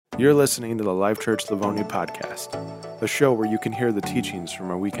You're listening to the Life Church Livonia podcast, a show where you can hear the teachings from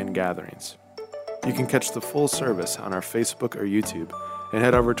our weekend gatherings. You can catch the full service on our Facebook or YouTube, and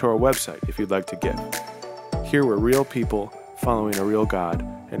head over to our website if you'd like to give. Here we're real people following a real God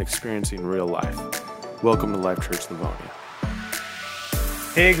and experiencing real life. Welcome to Life Church Livonia.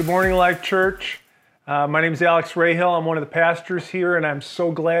 Hey, good morning, Life Church. My name is Alex Rahill. I'm one of the pastors here, and I'm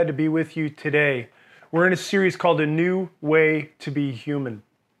so glad to be with you today. We're in a series called A New Way to Be Human.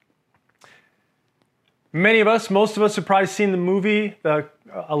 Most of us have probably seen the movie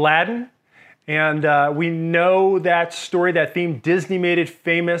Aladdin, and we know that story, that theme. Disney made it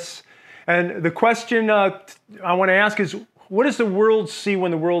famous. And the question I want to ask is, what does the world see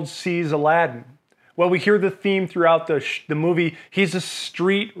when the world sees Aladdin? Well, we hear the theme throughout the movie. He's a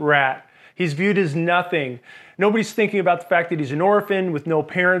street rat. He's viewed as nothing. Nobody's thinking about the fact that he's an orphan with no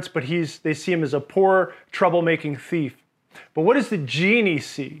parents, but they see him as a poor, troublemaking thief. But what does the genie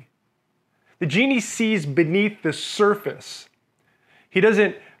see? The genie sees beneath the surface. He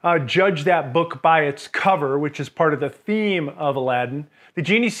doesn't judge that book by its cover, which is part of the theme of Aladdin. The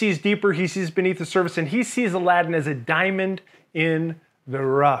genie sees deeper, he sees beneath the surface, and he sees Aladdin as a diamond in the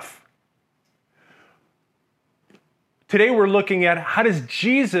rough. Today we're looking at how does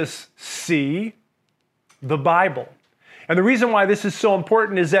Jesus see the Bible? And the reason why this is so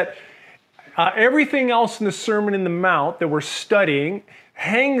important is that everything else in the Sermon on the Mount that we're studying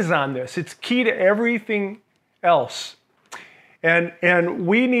hangs on this. It's key to everything else. And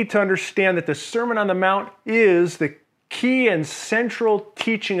we need to understand that the Sermon on the Mount is the key and central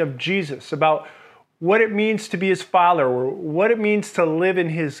teaching of Jesus about what it means to be his follower, or what it means to live in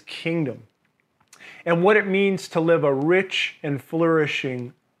his kingdom, and what it means to live a rich and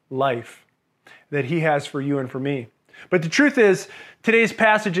flourishing life that he has for you and for me. But the truth is, today's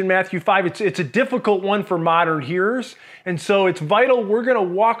passage in Matthew 5, it's a difficult one for modern hearers. And so it's vital. We're going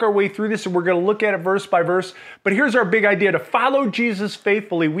to walk our way through this and we're going to look at it verse by verse. But here's our big idea. To follow Jesus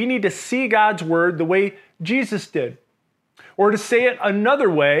faithfully, we need to see God's word the way Jesus did. Or to say it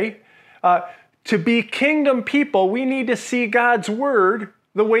another way, to be kingdom people, we need to see God's word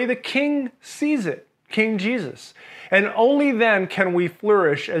the way the king sees it, King Jesus. And only then can we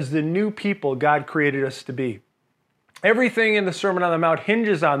flourish as the new people God created us to be. Everything in the Sermon on the Mount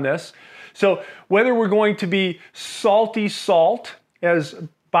hinges on this. So whether we're going to be salty salt, as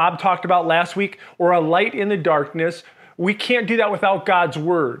Bob talked about last week, or a light in the darkness, we can't do that without God's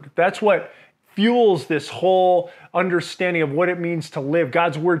word. That's what fuels this whole understanding of what it means to live.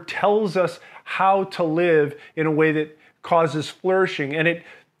 God's word tells us how to live in a way that causes flourishing, and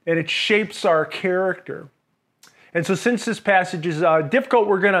it shapes our character. And so since this passage is difficult,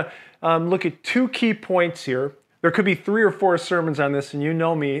 we're going to look at two key points here. There could be 3 or 4 sermons on this, and you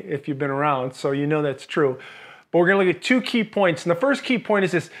know me if you've been around, so you know that's true. But we're going to look at 2 key points. And the first key point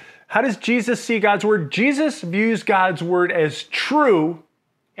is this: how does Jesus see God's word? Jesus views God's word as true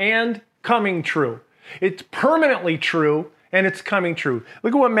and coming true. It's permanently true, and it's coming true.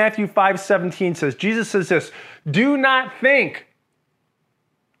 Look at what Matthew 5:17 says. Jesus says this: "Do not think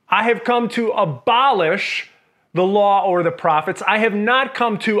I have come to abolish the law or the prophets. I have not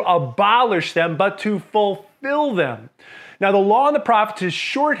come to abolish them, but to fulfill them." Now, the law and the prophets is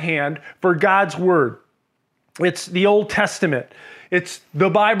shorthand for God's word. It's the Old Testament. It's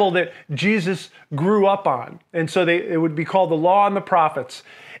the Bible that Jesus grew up on. And so it would be called the law and the prophets.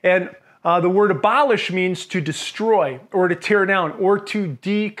 And the word abolish means to destroy or to tear down or to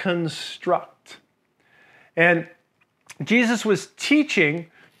deconstruct. And Jesus was teaching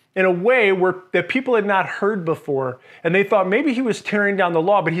in a way that people had not heard before. And they thought maybe he was tearing down the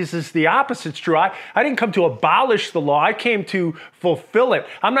law, but he says the opposite's true. I didn't come to abolish the law. I came to fulfill it.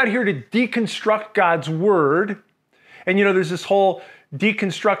 I'm not here to deconstruct God's word. And there's this whole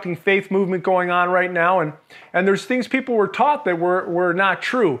deconstructing faith movement going on right now. And there's things people were taught that were not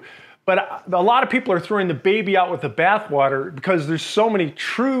true. But a lot of people are throwing the baby out with the bathwater because there's so many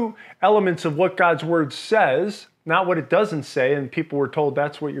true elements of what God's word says, not what it doesn't say, and people were told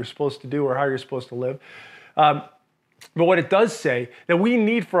that's what you're supposed to do or how you're supposed to live. But what it does say that we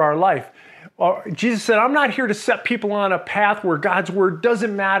need for our life. Jesus said, I'm not here to set people on a path where God's word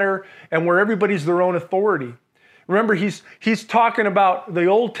doesn't matter and where everybody's their own authority. Remember, he's talking about the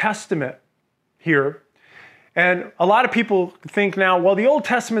Old Testament here. And a lot of people think now, well, the Old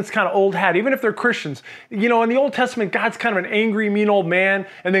Testament's kind of old hat, even if they're Christians. In the Old Testament, God's kind of an angry, mean old man,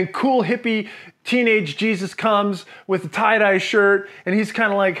 and then cool, hippie, teenage Jesus comes with a tie-dye shirt, and he's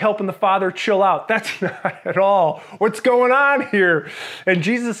kind of like helping the Father chill out. That's not at all what's going on here. And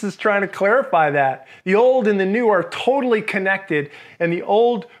Jesus is trying to clarify that. The old and the new are totally connected, and the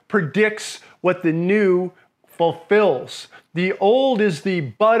old predicts what the new fulfills. The old is the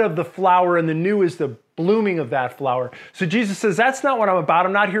bud of the flower, and the new is the blooming of that flower. So Jesus says, that's not what I'm about.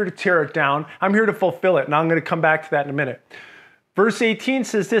 I'm not here to tear it down. I'm here to fulfill it. And I'm going to come back to that in a minute. Verse 18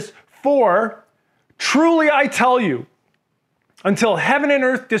 says this, for truly I tell you, until heaven and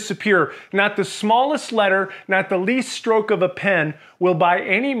earth disappear, not the smallest letter, not the least stroke of a pen will by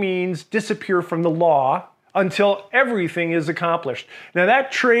any means disappear from the law until everything is accomplished. Now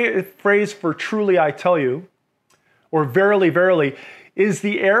that phrase for truly I tell you, or verily, verily, is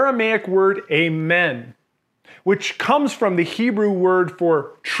the Aramaic word amen, which comes from the Hebrew word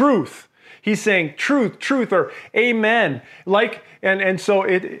for truth. He's saying truth, truth, or amen. And so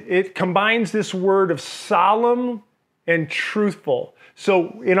it combines this word of solemn and truthful.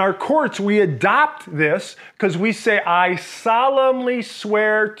 So in our courts, we adopt this because we say, I solemnly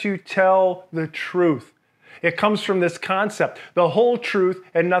swear to tell the truth. It comes from this concept, the whole truth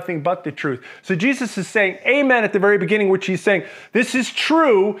and nothing but the truth. So Jesus is saying amen at the very beginning, which he's saying, this is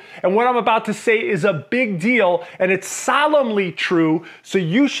true, and what I'm about to say is a big deal, and it's solemnly true, so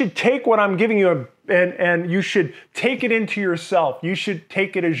you should take what I'm giving you and you should take it into yourself. You should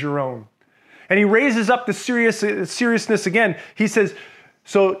take it as your own. And he raises up the seriousness again. He says,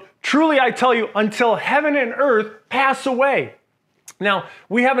 so truly I tell you, until heaven and earth pass away. Now,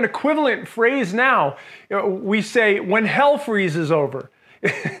 we have an equivalent phrase now. We say, when hell freezes over.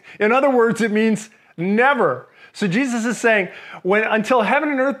 In other words, it means never. So Jesus is saying, until heaven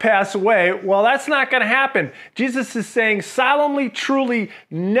and earth pass away, well, that's not going to happen. Jesus is saying, solemnly, truly,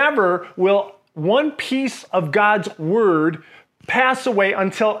 never will one piece of God's word pass away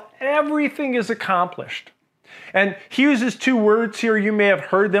until everything is accomplished. And he uses two words here. You may have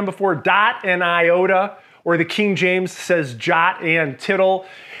heard them before, dot and iota, or the King James says jot and tittle.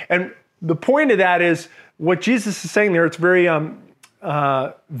 And the point of that is what Jesus is saying there, it's very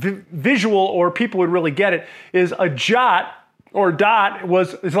visual, or people would really get it, is a jot or dot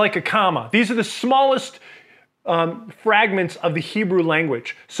is like a comma. These are the smallest fragments of the Hebrew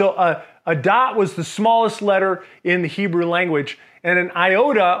language. So a dot was the smallest letter in the Hebrew language, and an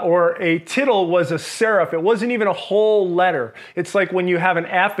iota or a tittle was a serif. It wasn't even a whole letter. It's like when you have an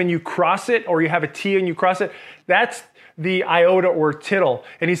F and you cross it, or you have a T and you cross it. That's the iota or tittle.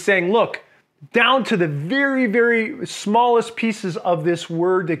 And he's saying, look, down to the very, very smallest pieces of this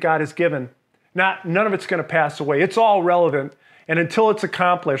word that God has given, none of it's going to pass away. It's all relevant. And until it's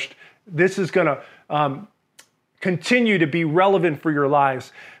accomplished, this is going to continue to be relevant for your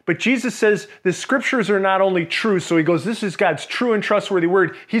lives. But Jesus says the scriptures are not only true, so he goes, this is God's true and trustworthy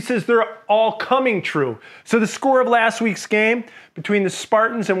word. He says they're all coming true. So the score of last week's game between the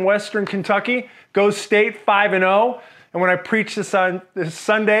Spartans and Western Kentucky, goes State 5-0. And when I preach this on this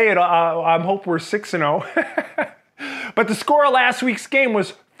Sunday, I hope we're 6-0. But the score of last week's game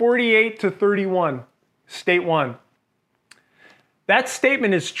was 48-31. State won. That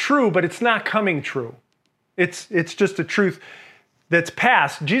statement is true, but it's not coming true. It's just a truth that's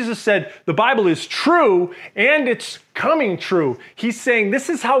past. Jesus said the Bible is true and it's coming true. He's saying this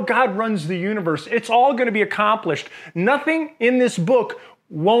is how God runs the universe. It's all going to be accomplished. Nothing in this book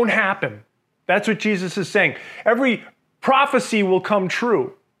won't happen. That's what Jesus is saying. Every prophecy will come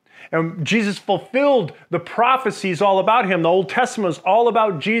true. And Jesus fulfilled the prophecies all about him. The Old Testament was all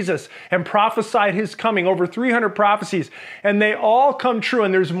about Jesus and prophesied his coming, over 300 prophecies. And they all come true,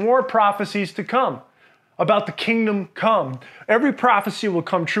 and there's more prophecies to come about the kingdom come. Every prophecy will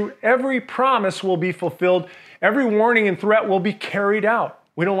come true. Every promise will be fulfilled. Every warning and threat will be carried out.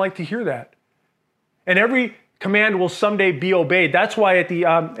 We don't like to hear that. And every command will someday be obeyed. That's why at the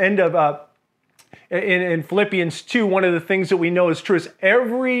end of in Philippians 2, one of the things that we know is true is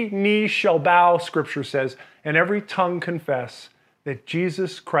every knee shall bow, Scripture says, and every tongue confess that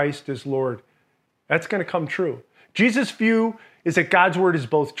Jesus Christ is Lord. That's going to come true. Jesus' view is that God's word is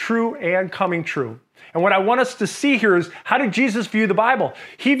both true and coming true. And what I want us to see here is, how did Jesus view the Bible?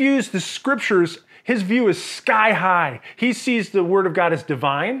 He views the scriptures, his view is sky high. He sees the word of God as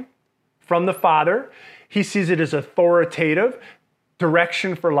divine from the Father. He sees it as authoritative,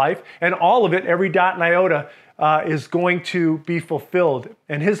 direction for life, and all of it, every dot and iota, is going to be fulfilled.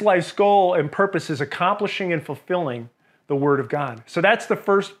 And his life's goal and purpose is accomplishing and fulfilling the word of God. So that's the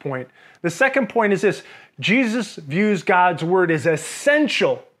first point. The second point is this: Jesus views God's word as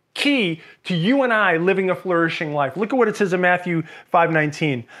essential, key to you and I living a flourishing life. Look at what it says in Matthew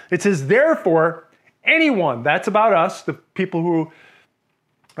 5:19. It says, therefore, anyone, that's about us, the people who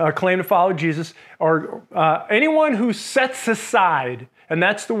claim to follow Jesus, or anyone who sets aside, and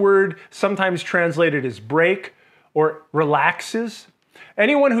that's the word sometimes translated as break or relaxes,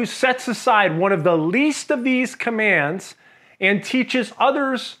 anyone who sets aside one of the least of these commands and teaches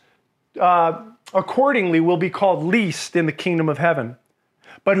others accordingly will be called least in the kingdom of heaven.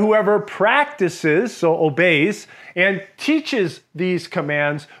 But whoever practices, so obeys, and teaches these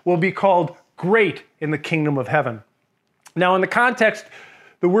commands will be called great in the kingdom of heaven. Now, in the context,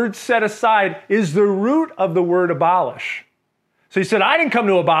 the word set aside is the root of the word abolish. So he said, I didn't come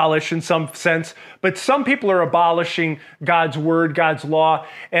to abolish in some sense, but some people are abolishing God's word, God's law,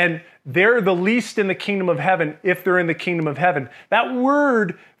 and they're the least in the kingdom of heaven if they're in the kingdom of heaven. That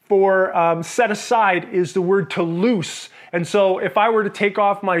word for set aside is the word to loose. And so if I were to take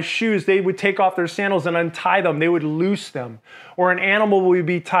off my shoes, they would take off their sandals and untie them. They would loose them. Or an animal would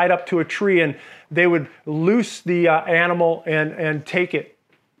be tied up to a tree and they would loose the animal and take it.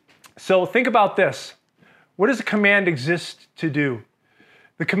 So think about this. What does a command exist to do?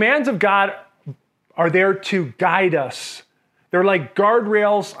 The commands of God are there to guide us. They're like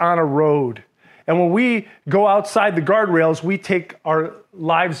guardrails on a road. And when we go outside the guardrails, we take our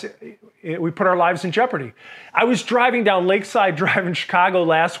lives, we put our lives in jeopardy. I was driving down Lakeside Drive in Chicago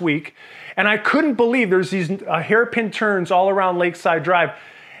last week, and I couldn't believe there's these hairpin turns all around Lakeside Drive,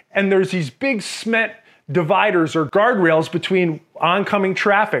 and there's these big cement dividers or guardrails between oncoming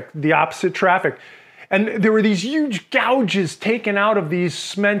traffic, the opposite traffic. And there were these huge gouges taken out of these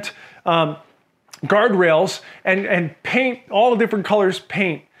cement guardrails and paint, all different colors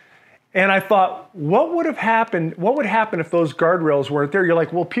paint. And I thought, what would happen if those guardrails weren't there? You're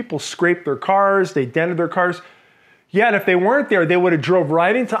like, well, people scraped their cars, they dented their cars. Yeah, and if they weren't there, they would have drove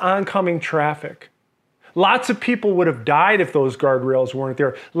right into oncoming traffic. Lots of people would have died if those guardrails weren't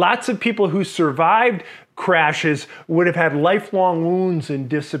there. Lots of people who survived crashes would have had lifelong wounds and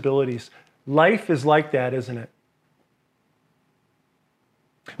disabilities. Life is like that, isn't it?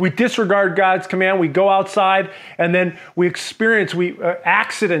 We disregard God's command, we go outside, and then we experience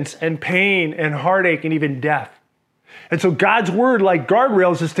accidents and pain and heartache and even death. And so God's word, like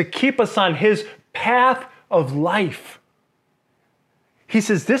guardrails, is to keep us on his path of life. He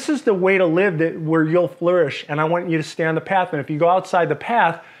says, this is the way to live where you'll flourish, and I want you to stay on the path. And if you go outside the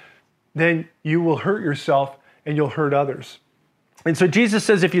path, then you will hurt yourself and you'll hurt others. And so Jesus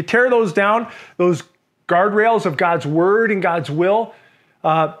says, if you tear those down, those guardrails of God's word and God's will,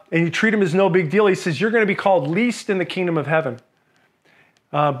 and you treat them as no big deal, he says, you're going to be called least in the kingdom of heaven.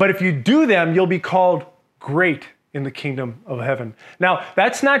 But if you do them, you'll be called great in the kingdom of heaven. Now,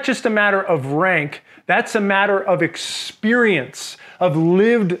 that's not just a matter of rank. That's a matter of experience, of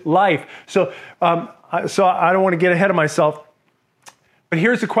lived life. So I don't want to get ahead of myself. But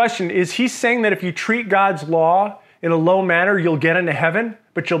here's the question. Is he saying that if you treat God's law in a low manner, you'll get into heaven,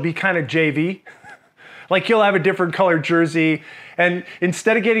 but you'll be kind of JV? Like you'll have a different colored jersey, and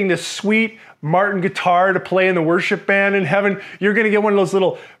instead of getting this sweet Martin guitar to play in the worship band in heaven, you're going to get one of those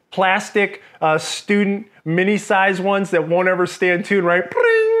little plastic student mini-size ones that won't ever stay in tune, right?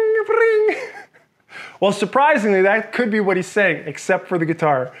 Bring, bring. Well, surprisingly, that could be what he's saying, except for the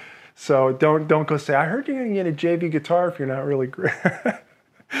guitar. So don't go say, I heard you're going to get a JV guitar if you're not really great.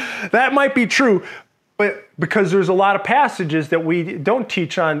 That might be true. But because there's a lot of passages that we don't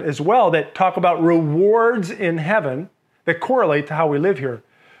teach on as well that talk about rewards in heaven that correlate to how we live here.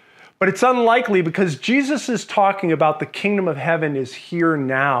 But it's unlikely because Jesus is talking about the kingdom of heaven is here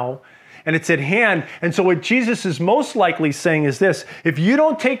now and it's at hand. And so what Jesus is most likely saying is this: if you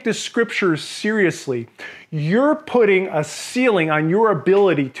don't take the scriptures seriously, you're putting a ceiling on your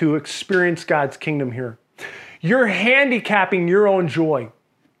ability to experience God's kingdom here. You're handicapping your own joy.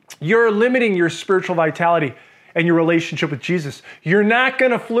 You're limiting your spiritual vitality and your relationship with Jesus. You're not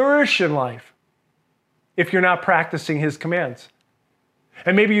going to flourish in life if you're not practicing his commands.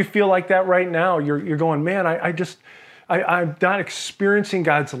 And maybe you feel like that right now. You're going, man, I'm not experiencing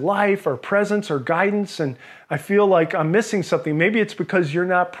God's life or presence or guidance, and I feel like I'm missing something. Maybe it's because you're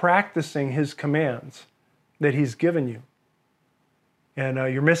not practicing his commands that he's given you, and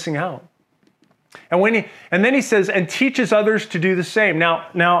you're missing out. And then he says, and teaches others to do the same.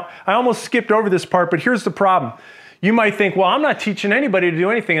 Now, I almost skipped over this part, but here's the problem. You might think, well, I'm not teaching anybody to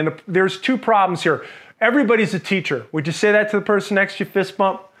do anything. And there's two problems here. Everybody's a teacher. Would you say that to the person next to you, fist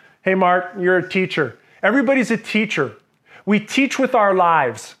bump? Hey, Mark, you're a teacher. Everybody's a teacher. We teach with our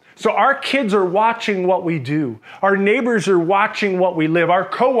lives. So our kids are watching what we do. Our neighbors are watching what we live. Our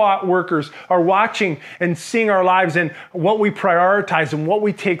co-workers are watching and seeing our lives and what we prioritize and what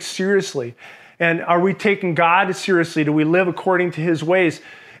we take seriously. And are we taking God seriously? Do we live according to his ways?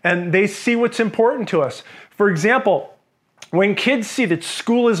 And they see what's important to us. For example, when kids see that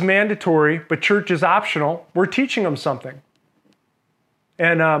school is mandatory, but church is optional, we're teaching them something.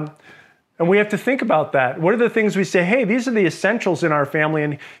 And we have to think about that. What are the things we say, hey, these are the essentials in our family,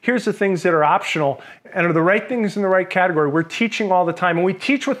 and here's the things that are optional, and are the right things in the right category. We're teaching all the time, and we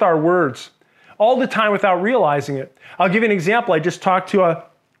teach with our words. all the time without realizing it. I'll give you an example. I just talked to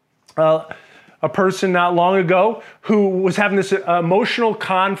a person not long ago who was having this emotional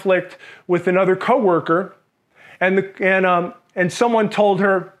conflict with another coworker, and someone told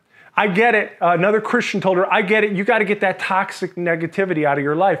her, I get it. Another Christian told her, I get it. You got to get that toxic negativity out of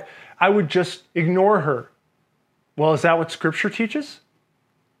your life. I would just ignore her. Well, is that what Scripture teaches?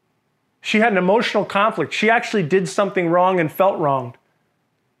 She had an emotional conflict. She actually did something wrong and felt wronged.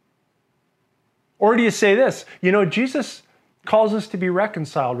 Or do you say this? You know, Jesus calls us to be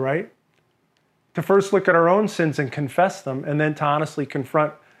reconciled, right? To first look at our own sins and confess them, and then to honestly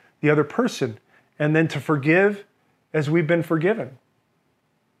confront the other person, and then to forgive as we've been forgiven.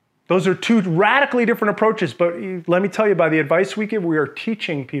 Those are two radically different approaches, but let me tell you, by the advice we give, we are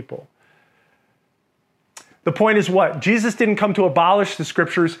teaching people. The point is what? Jesus didn't come to abolish the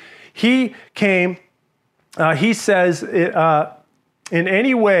Scriptures. He came, he says, in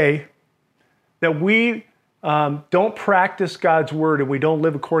any way that we don't practice God's word and we don't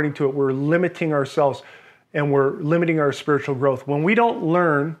live according to it, we're limiting ourselves and we're limiting our spiritual growth. When we don't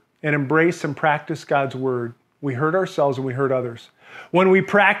learn and embrace and practice God's word, we hurt ourselves and we hurt others. When we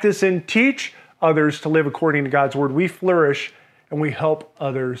practice and teach others to live according to God's word, we flourish and we help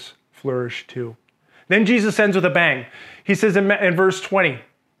others flourish too. Then Jesus ends with a bang. He says in verse 20,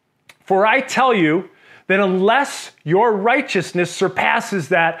 "For I tell you that unless your righteousness surpasses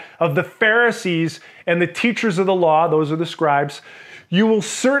that of the Pharisees and the teachers of the law," those are the scribes, "you will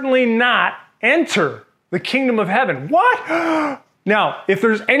certainly not enter the kingdom of heaven." What? Now, if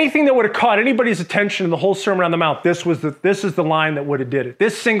there's anything that would have caught anybody's attention in the whole Sermon on the Mount, this is the line that would have did it.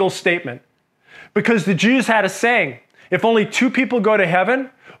 This single statement. Because the Jews had a saying, if only two people go to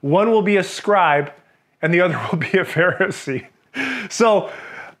heaven, one will be a scribe and the other will be a Pharisee. So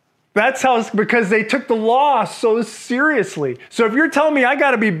that's how, because they took the law so seriously. So if you're telling me I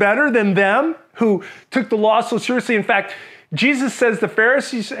got to be better than them who took the law so seriously, in fact, Jesus says the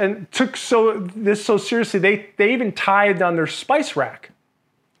Pharisees took this so seriously, they even tithed on their spice rack.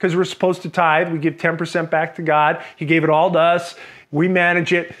 Because we're supposed to tithe. We give 10% back to God. He gave it all to us. We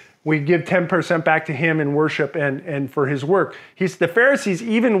manage it. We give 10% back to him in worship and for his work. The Pharisees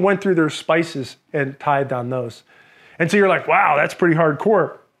even went through their spices and tithed on those. And so you're like, wow, that's pretty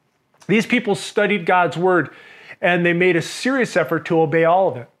hardcore. These people studied God's word and they made a serious effort to obey all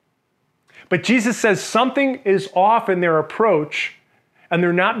of it. But Jesus says something is off in their approach and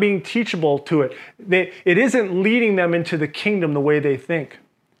they're not being teachable to it. It isn't leading them into the kingdom the way they think,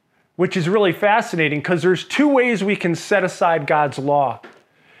 which is really fascinating because there's two ways we can set aside God's law.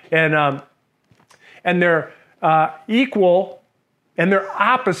 And they're equal and they're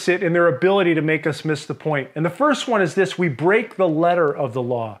opposite in their ability to make us miss the point. And the first one is this: we break the letter of the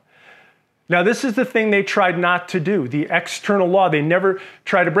law. Now, this is the thing they tried not to do, the external law. They never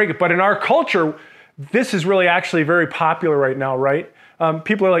tried to break it. But in our culture, this is really actually very popular right now, right?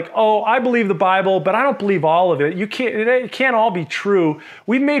 People are like, oh, I believe the Bible, but I don't believe all of it. It can't all be true.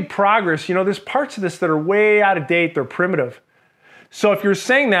 We've made progress. You know, there's parts of this that are way out of date. They're primitive. So if you're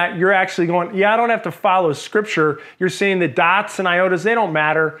saying that, you're actually going, yeah, I don't have to follow Scripture. You're saying the dots and iotas, they don't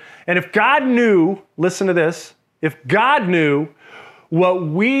matter. And if God knew, listen to this, if God knew what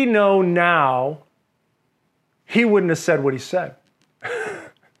we know now, he wouldn't have said what he said.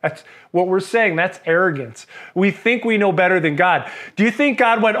 That's what we're saying. That's arrogance. We think we know better than God. Do you think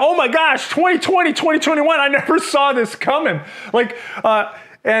God went, oh my gosh, 2020, 2021, I never saw this coming.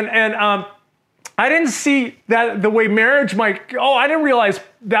 I didn't see that the way marriage I didn't realize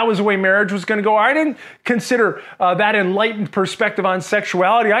that was the way marriage was going to go. I didn't consider that enlightened perspective on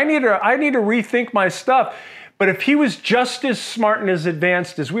sexuality. I need to rethink my stuff. But if he was just as smart and as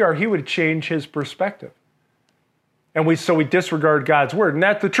advanced as we are, he would change his perspective. And so we disregard God's word. And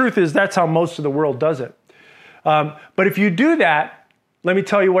the truth is, that's how most of the world does it. But if you do that, let me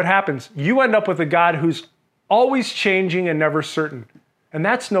tell you what happens. You end up with a God who's always changing and never certain. And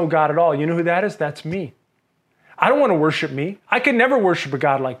that's no God at all. You know who that is? That's me. I don't want to worship me. I can never worship a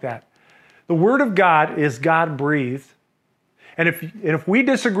God like that. The word of God is God-breathed. And if we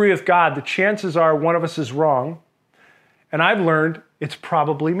disagree with God, the chances are one of us is wrong. And I've learned it's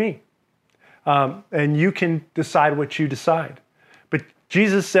probably me. And you can decide what you decide. But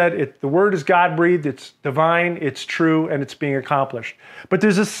Jesus said the word is God-breathed, it's divine, it's true, and it's being accomplished. But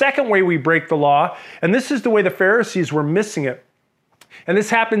there's a second way we break the law, and this is the way the Pharisees were missing it. And this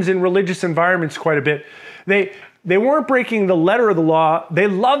happens in religious environments quite a bit. They weren't breaking the letter of the law. They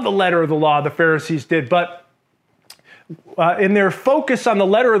loved the letter of the law, the Pharisees did, but in their focus on the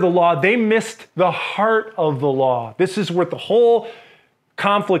letter of the law, they missed the heart of the law. This is what the whole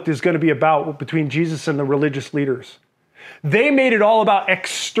conflict is going to be about between Jesus and the religious leaders. They made it all about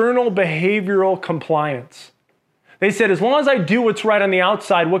external behavioral compliance. They said, as long as I do what's right on the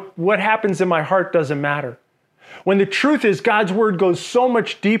outside, what happens in my heart doesn't matter. When the truth is, God's word goes so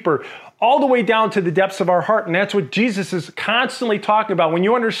much deeper, all the way down to the depths of our heart. And that's what Jesus is constantly talking about. When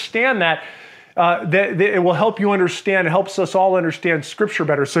you understand that, it will help you understand, it helps us all understand Scripture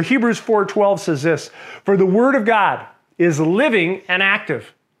better. So Hebrews 4:12 says this, for the word of God is living and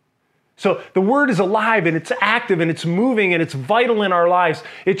active. So the word is alive and it's active and it's moving and it's vital in our lives.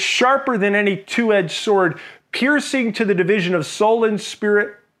 It's sharper than any two-edged sword, piercing to the division of soul and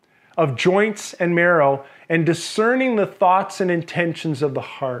spirit, of joints and marrow, and discerning the thoughts and intentions of the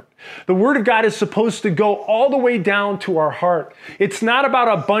heart. The Word of God is supposed to go all the way down to our heart. It's not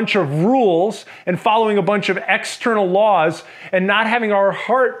about a bunch of rules and following a bunch of external laws and not having our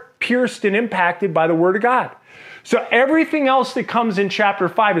heart pierced and impacted by the Word of God. So everything else that comes in chapter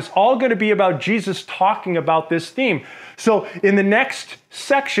 5 is all going to be about Jesus talking about this theme. So in the next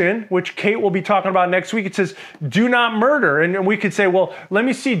section, which Kate will be talking about next week, it says, do not murder. And we could say, well, let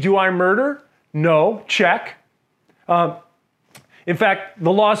me see, do I murder? No, check. In fact,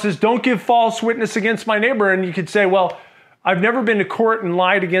 the law says, don't give false witness against my neighbor. And you could say, well, I've never been to court and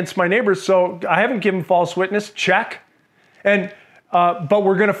lied against my neighbor, so I haven't given false witness, check. And but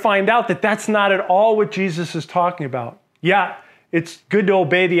we're going to find out that that's not at all what Jesus is talking about. Yeah, it's good to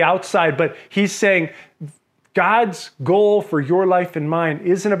obey the outside, but he's saying God's goal for your life and mine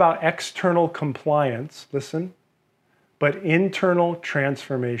isn't about external compliance, listen, but internal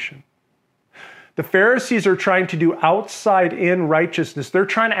transformation. The Pharisees are trying to do outside-in righteousness. They're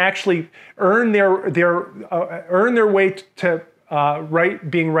trying to actually earn their way to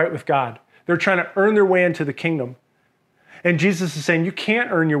being right with God. They're trying to earn their way into the kingdom. And Jesus is saying, you can't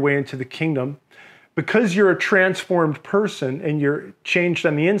earn your way into the kingdom. Because you're a transformed person and you're changed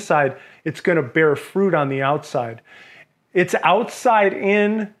on the inside, it's going to bear fruit on the outside. It's outside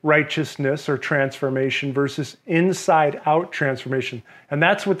in righteousness or transformation versus inside out transformation. And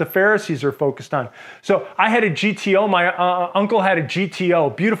that's what the Pharisees are focused on. So I had a GTO, my uncle had a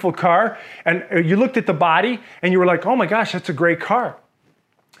GTO, beautiful car. And you looked at the body and you were like, oh my gosh, that's a great car.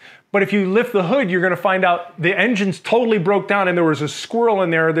 But if you lift the hood, you're going to find out the engine's totally broke down and there was a squirrel in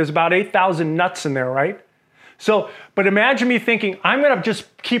there. There's about 8,000 nuts in there, right? So, but imagine me thinking, I'm going to just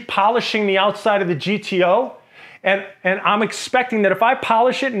keep polishing the outside of the GTO. And I'm expecting that if I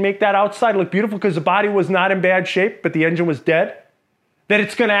polish it and make that outside look beautiful because the body was not in bad shape, but the engine was dead, that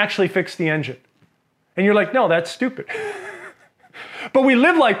it's going to actually fix the engine. And you're like, no, that's stupid. But we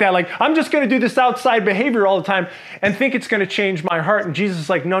live like that. Like, I'm just going to do this outside behavior all the time and think it's going to change my heart. And Jesus is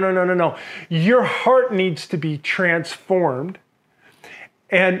like, no. Your heart needs to be transformed.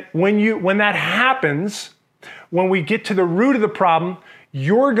 And when that happens, when we get to the root of the problem,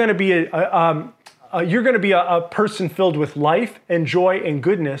 you're going to be a person filled with life and joy and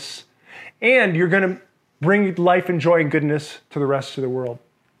goodness. And you're going to bring life and joy and goodness to the rest of the world.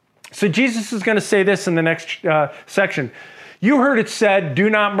 So Jesus is going to say this in the next section. You heard it said,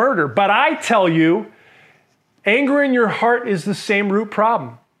 do not murder. But I tell you, anger in your heart is the same root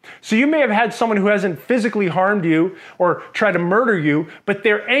problem. So you may have had someone who hasn't physically harmed you or tried to murder you, but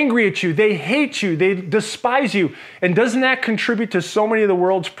they're angry at you. They hate you. They despise you. And doesn't that contribute to so many of the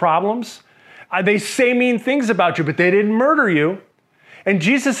world's problems? They say mean things about you, but they didn't murder you. And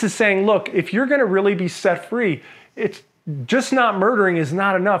Jesus is saying, look, if you're going to really be set free, it's just not murdering is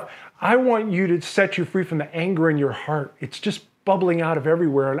not enough. I want you to set you free from the anger in your heart. It's just bubbling out of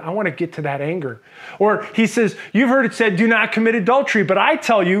everywhere, and I want to get to that anger. Or he says, you've heard it said, do not commit adultery, but I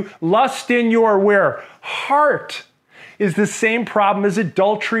tell you, lust in your where? Heart is the same problem as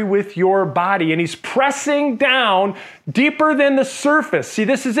adultery with your body. And he's pressing down deeper than the surface. See,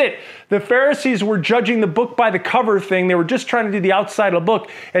 this is it. The Pharisees were judging the book by the cover thing. They were just trying to do the outside of the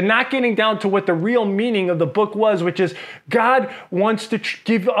book and not getting down to what the real meaning of the book was, which is God wants to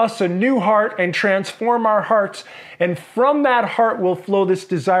give us a new heart and transform our hearts. And from that heart will flow this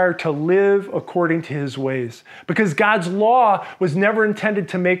desire to live according to his ways. Because God's law was never intended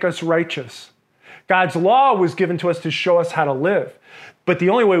to make us righteous. God's law was given to us to show us how to live. But the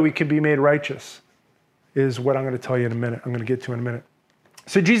only way we can be made righteous is what I'm going to tell you in a minute. I'm going to get to in a minute.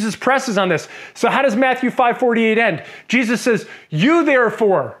 So Jesus presses on this. So how does Matthew 5:48 end? Jesus says, you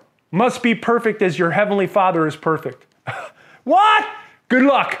therefore must be perfect as your heavenly Father is perfect. What? Good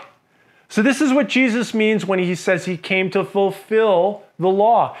luck. So this is what Jesus means when he says he came to fulfill the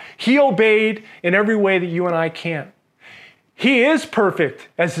law. He obeyed in every way that you and I can't. He is perfect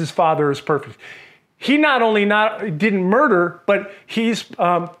as his Father is perfect. He not only didn't murder, but he's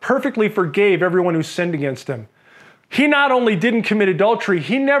perfectly forgave everyone who sinned against him. He not only didn't commit adultery,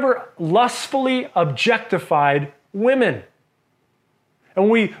 he never lustfully objectified women. And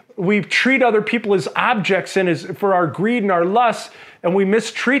we treat other people as objects and as for our greed and our lust, and we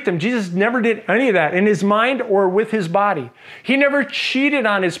mistreat them. Jesus never did any of that in his mind or with his body. He never cheated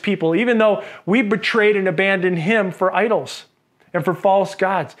on his people, even though we betrayed and abandoned him for idols and for false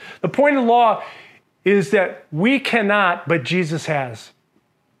gods. The point of the law is that we cannot, but Jesus has.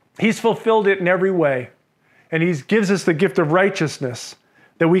 He's fulfilled it in every way, and he gives us the gift of righteousness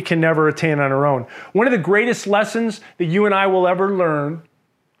that we can never attain on our own. One of the greatest lessons that you and I will ever learn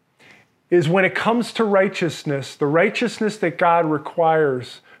is when it comes to righteousness, the righteousness that God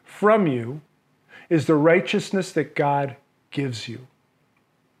requires from you is the righteousness that God gives you.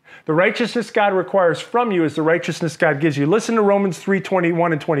 The righteousness God requires from you is the righteousness God gives you. Listen to Romans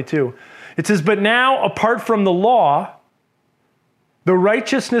 3:21 and 22. It says, "But now, apart from the law, the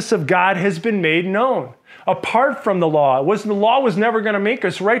righteousness of God has been made known." Apart from the law. The law was never going to make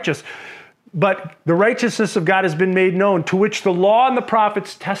us righteous. But the righteousness of God has been made known, to which the law and the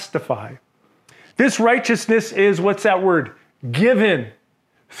prophets testify. This righteousness is, what's that word? Given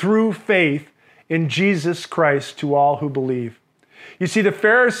through faith in Jesus Christ to all who believe. You see, the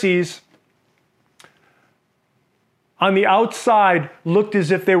Pharisees on the outside looked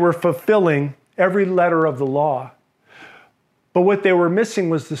as if they were fulfilling every letter of the law. But what they were missing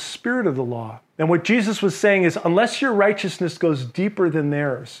was the spirit of the law. And what Jesus was saying is, unless your righteousness goes deeper than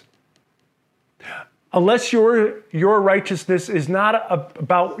theirs, unless your righteousness is not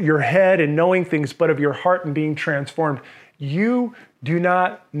about your head and knowing things, but of your heart and being transformed, you do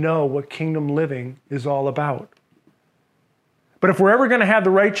not know what kingdom living is all about. But if we're ever going to have the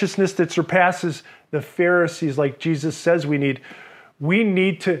righteousness that surpasses the Pharisees like Jesus says we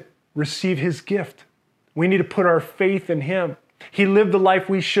need to receive his gift. We need to put our faith in him. He lived the life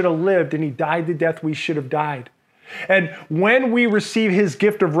we should have lived, and he died the death we should have died. And when we receive his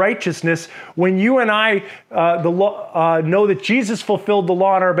gift of righteousness, when you and I know that Jesus fulfilled the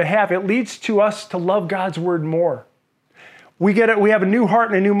law on our behalf, it leads to us to love God's word more. We have a new heart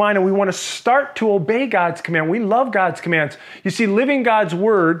and a new mind, and we want to start to obey God's command. We love God's commands. You see, living God's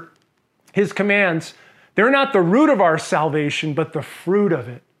word, his commands, they're not the root of our salvation, but the fruit of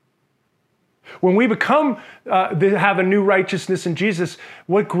it. When we have a new righteousness in Jesus,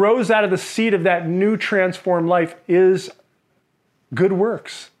 what grows out of the seed of that new transformed life is good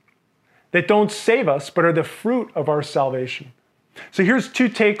works that don't save us, but are the fruit of our salvation. So here's two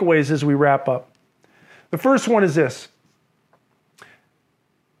takeaways as we wrap up. The first one is this.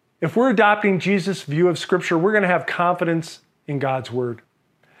 If we're adopting Jesus' view of Scripture, we're going to have confidence in God's word.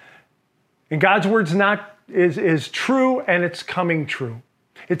 And God's word's is true, and it's coming true.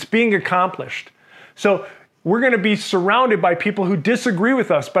 It's being accomplished. So we're going to be surrounded by people who disagree with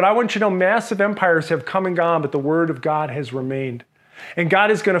us. But I want you to know massive empires have come and gone, but the word of God has remained. And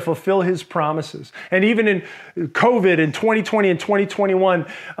God is going to fulfill his promises. And even in COVID in 2020 and 2021,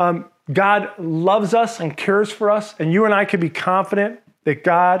 God loves us and cares for us. And you and I can be confident that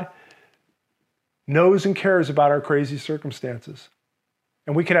God knows and cares about our crazy circumstances.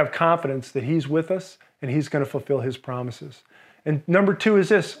 And we can have confidence that he's with us and he's going to fulfill his promises. And number two is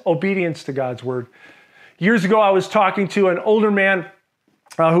this, obedience to God's word. Years ago, I was talking to an older man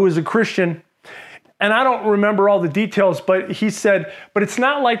who was a Christian, and I don't remember all the details, but he said, but it's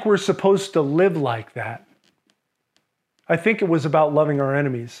not like we're supposed to live like that. I think it was about loving our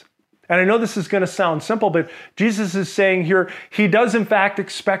enemies. And I know this is going to sound simple, but Jesus is saying here, he does in fact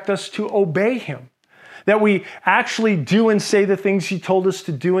expect us to obey him. That we actually do and say the things he told us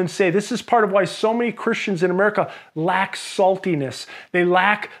to do and say. This is part of why so many Christians in America lack saltiness. They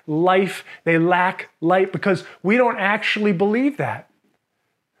lack life. They lack light because we don't actually believe that.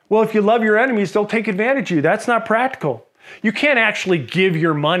 Well, if you love your enemies, they'll take advantage of you. That's not practical. You can't actually give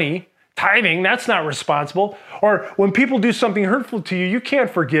your money. Tithing, that's not responsible. Or when people do something hurtful to you, you can't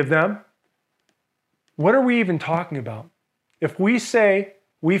forgive them. What are we even talking about? If we say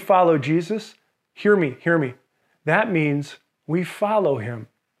we follow Jesus, hear me. That means we follow him.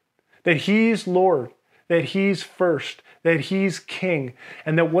 That he's Lord, that he's first, that he's king,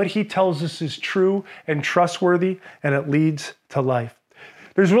 and that what he tells us is true and trustworthy, and it leads to life.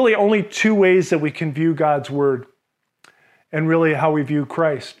 There's really only two ways that we can view God's word and really how we view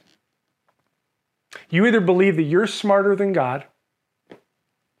Christ. You either believe that you're smarter than God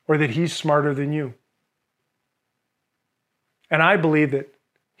or that he's smarter than you. And I believe that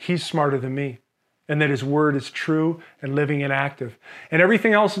he's smarter than me and that his word is true and living and active. And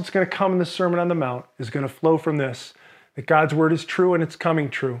everything else that's going to come in the Sermon on the Mount is going to flow from this, that God's word is true and it's coming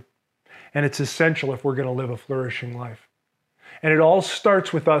true. And it's essential if we're going to live a flourishing life. And it all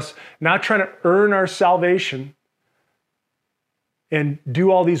starts with us not trying to earn our salvation and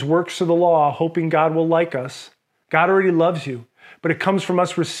do all these works of the law, hoping God will like us, God already loves you. But it comes from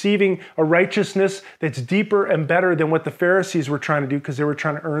us receiving a righteousness that's deeper and better than what the Pharisees were trying to do because they were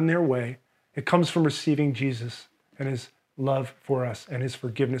trying to earn their way. It comes from receiving Jesus and his love for us and his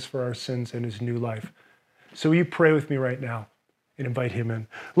forgiveness for our sins and his new life. So will you pray with me right now and invite him in?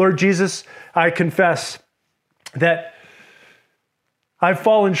 Lord Jesus, I confess that I've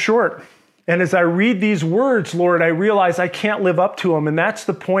fallen short. And as I read these words, Lord, I realize I can't live up to them. And that's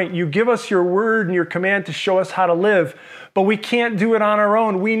the point. You give us your word and your command to show us how to live, but we can't do it on our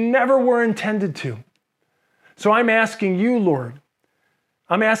own. We never were intended to. So I'm asking you, Lord,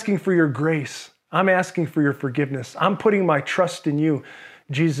 I'm asking for your grace. I'm asking for your forgiveness. I'm putting my trust in you,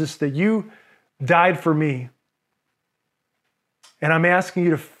 Jesus, that you died for me. And I'm asking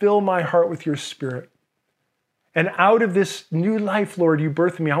you to fill my heart with your Spirit. And out of this new life, Lord, you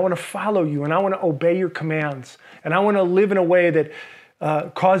birthed me. I want to follow you and I want to obey your commands. And I want to live in a way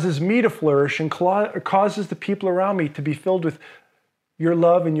that causes me to flourish and causes the people around me to be filled with your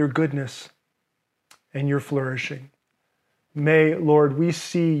love and your goodness and your flourishing. May, Lord, we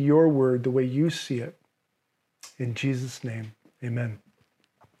see your word the way you see it. In Jesus' name, amen.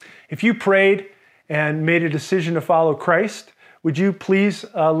 If you prayed and made a decision to follow Christ, would you please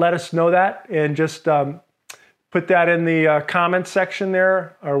let us know that and just put that in the comment section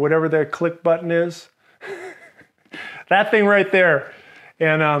there or whatever the click button is. That thing right there.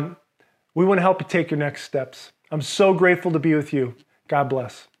 And we want to help you take your next steps. I'm so grateful to be with you. God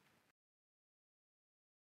bless.